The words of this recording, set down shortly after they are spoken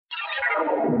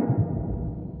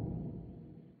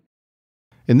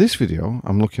In this video,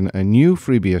 I'm looking at a new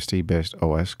FreeBSD based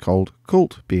OS called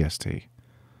CultBSD.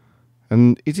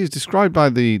 And it is described by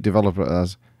the developer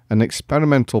as an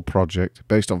experimental project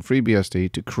based on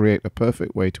FreeBSD to create a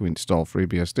perfect way to install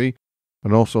FreeBSD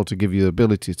and also to give you the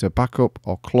ability to back up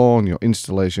or clone your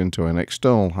installation to an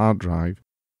external hard drive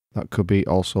that could be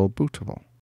also bootable.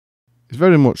 It's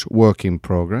very much work in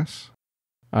progress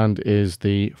and is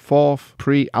the fourth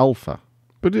pre-alpha,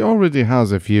 but it already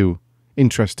has a few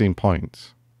interesting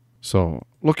points. So,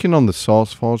 looking on the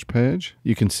SourceForge page,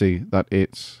 you can see that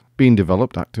it's being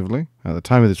developed actively. At the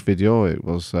time of this video, it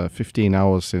was 15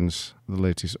 hours since the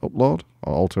latest upload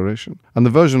or alteration. And the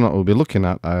version that we'll be looking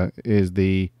at is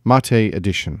the Mate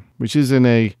edition, which is in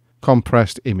a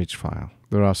compressed image file.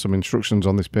 There are some instructions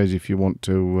on this page if you want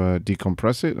to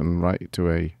decompress it and write it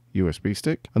to a USB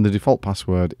stick. And the default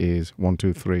password is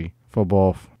 123 for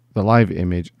both the live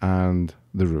image and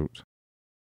the root.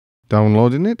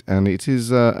 Downloading it, and it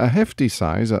is a hefty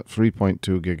size at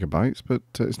 3.2 gigabytes, but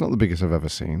it's not the biggest I've ever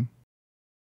seen.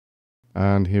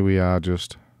 And here we are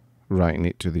just writing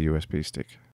it to the USB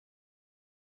stick.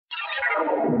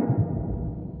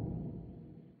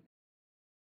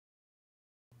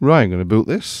 Right, I'm going to boot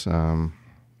this.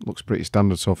 Looks pretty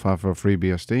standard so far for a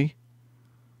FreeBSD.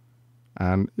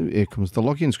 And here comes the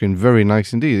login screen. Very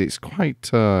nice indeed. It's quite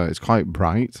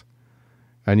bright.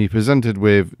 And you're presented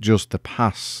with just the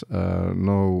pass,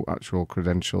 no actual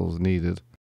credentials needed.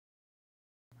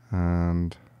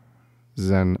 And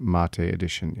Zen Mate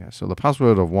edition, yeah. So the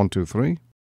password of 123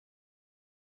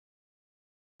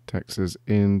 takes us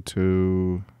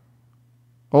into,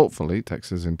 hopefully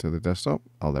takes us into the desktop.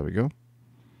 Oh, there we go.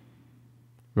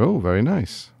 Oh, very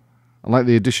nice. I like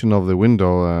the addition of the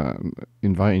window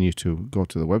inviting you to go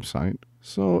to the website.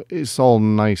 So it's all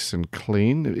nice and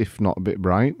clean, if not a bit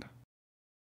bright.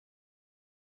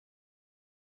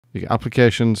 You get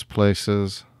applications,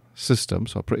 places, system,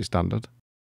 so pretty standard.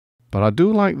 But I do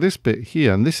like this bit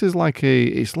here, and this is like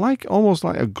it's like almost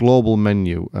like a global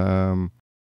menu that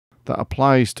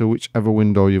applies to whichever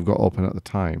window you've got open at the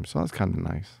time. So that's kind of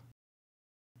nice.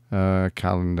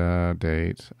 Calendar,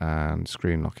 date, and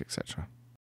screen lock, etc.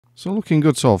 So looking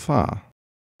good so far.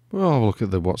 We'll have a look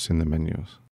at what's in the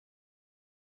menus.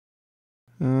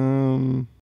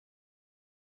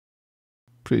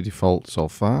 Pretty default so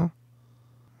far.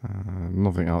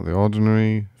 Nothing out of the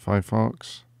ordinary.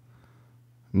 Firefox.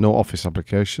 No Office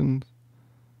applications.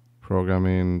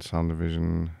 Programming, sound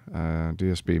division,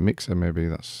 DSP mixer, maybe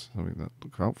that's something to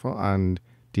look out for, and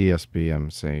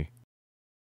DSP-MC.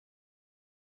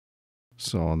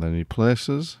 So, and then your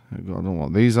places. I don't know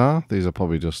what these are. These are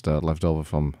probably just left over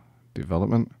from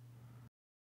development.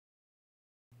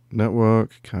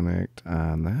 Network, connect,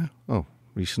 and there. Oh,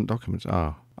 recent documents.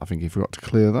 Ah, I think you forgot to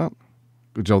clear that.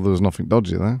 Good job there was nothing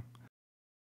dodgy there.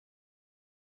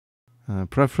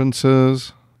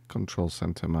 Preferences, control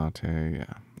center Mate,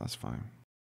 yeah, that's fine.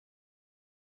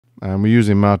 And we're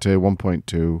using Mate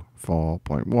 1.2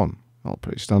 4.1. All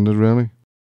pretty standard, really.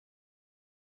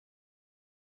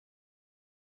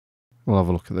 We'll have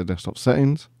a look at the desktop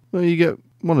settings. Well, you get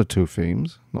one or two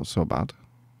themes, not so bad.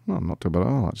 No, not too bad at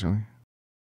all, actually.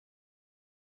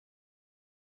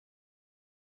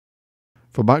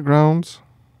 For backgrounds,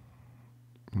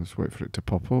 let's wait for it to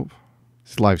pop up.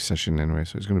 It's a live session anyway,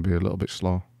 so it's going to be a little bit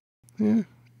slow. Yeah,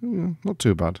 not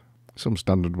too bad. Some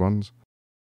standard ones.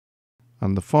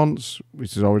 And the fonts,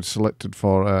 which is already selected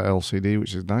for LCD,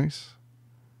 which is nice.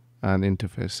 And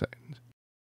interface settings.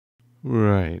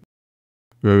 Right.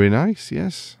 Very nice,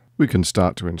 yes. We can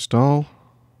start to install.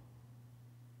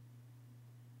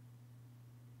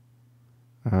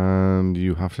 And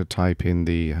you have to type in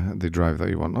the drive that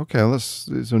you want. Okay,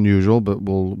 it's unusual, but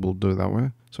we'll do it that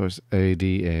way. So it's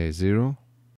ADA0.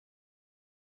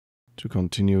 To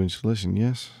continue installation,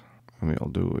 yes. And it'll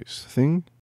do its thing.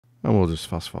 And we'll just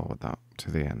fast forward that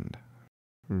to the end.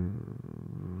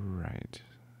 Right.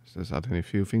 Does add any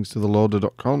few things to the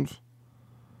loader.conf.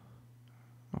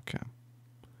 Okay.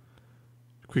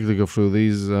 Quickly go through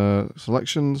these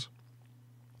selections.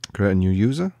 Create a new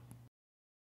user.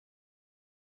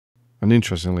 And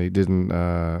interestingly, it didn't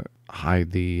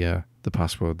hide the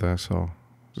password there, so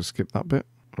just skip that bit.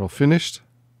 We're all finished.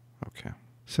 Okay.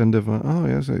 Sender. Oh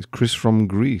yes, it's Chris from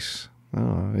Greece.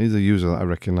 Oh, he's a user that I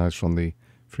recognise from the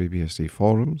FreeBSD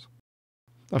forums.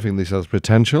 I think this has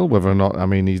potential. Whether or not, I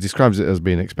mean, he describes it as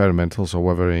being experimental, so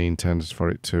whether he intends for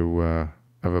it to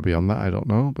ever be on that, I don't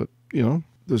know. But you know,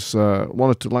 there's one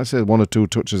or two, like I said, one or two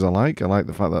touches I like. I like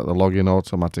the fact that the login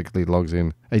automatically logs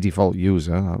in a default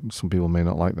user. Some people may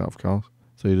not like that, of course.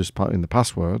 So you just put in the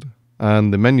password,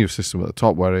 and the menu system at the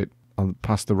top where it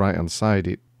past the right hand side,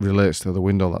 it relates to the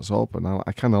window that's open.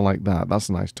 I kind of like that. That's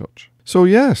a nice touch. So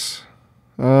yes,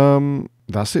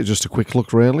 that's it. Just a quick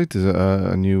look, really.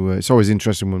 A new. It's always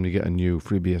interesting when we get a new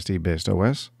FreeBSD based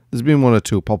OS. There's been one or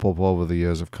two pop up over the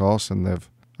years, of course, and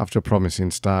after a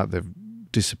promising start, they've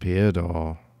disappeared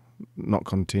or not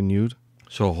continued.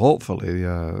 So hopefully,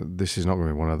 this is not going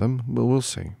to be one of them. But we'll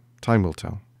see. Time will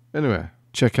tell. Anyway,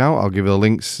 check out. I'll give you the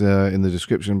links in the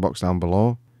description box down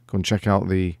below. Go and check out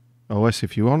the OS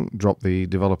if you want. Drop the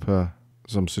developer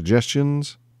some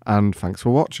suggestions. And thanks for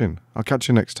watching. I'll catch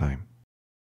you next time.